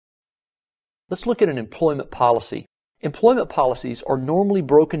Let's look at an employment policy. Employment policies are normally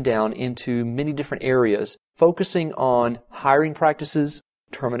broken down into many different areas, focusing on hiring practices,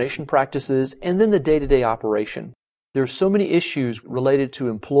 termination practices, and then the day-to-day operation. There are so many issues related to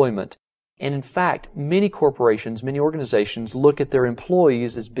employment, and in fact, many corporations, many organizations look at their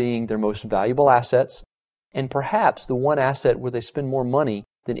employees as being their most valuable assets, and perhaps the one asset where they spend more money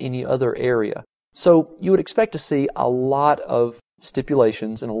than any other area. So you would expect to see a lot of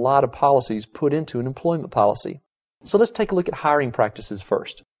stipulations and a lot of policies put into an employment policy. So let's take a look at hiring practices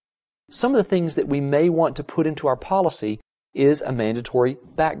first. Some of the things that we may want to put into our policy is a mandatory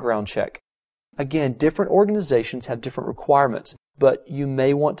background check. Again, different organizations have different requirements, but you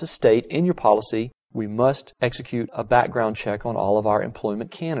may want to state in your policy, we must execute a background check on all of our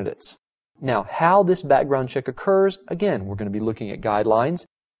employment candidates. Now, how this background check occurs, again, we're going to be looking at guidelines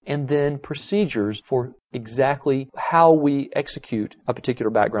and then procedures for exactly how we execute a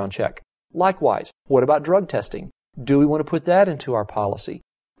particular background check. Likewise, what about drug testing? Do we want to put that into our policy?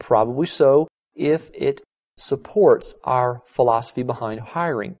 Probably so, if it supports our philosophy behind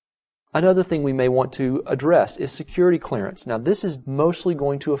hiring. Another thing we may want to address is security clearance. Now, this is mostly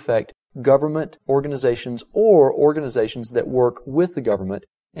going to affect government organizations or organizations that work with the government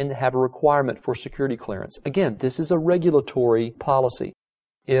and have a requirement for security clearance. Again, this is a regulatory policy.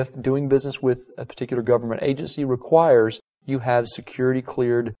 If doing business with a particular government agency requires you have security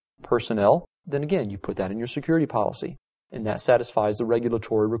cleared personnel, then again, you put that in your security policy, and that satisfies the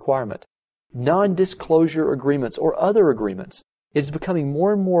regulatory requirement. Non-disclosure agreements or other agreements. It's becoming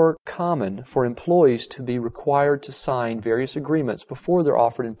more and more common for employees to be required to sign various agreements before they're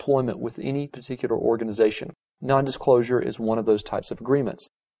offered employment with any particular organization. Non-disclosure is one of those types of agreements.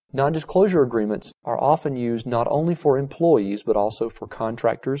 Non-disclosure agreements are often used not only for employees but also for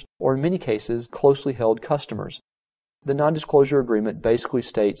contractors or in many cases closely held customers. The non-disclosure agreement basically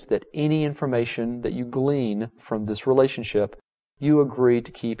states that any information that you glean from this relationship, you agree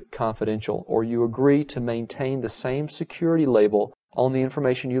to keep confidential, or you agree to maintain the same security label on the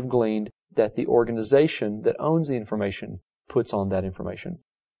information you've gleaned that the organization that owns the information puts on that information.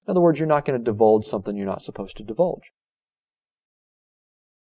 In other words, you're not going to divulge something you're not supposed to divulge.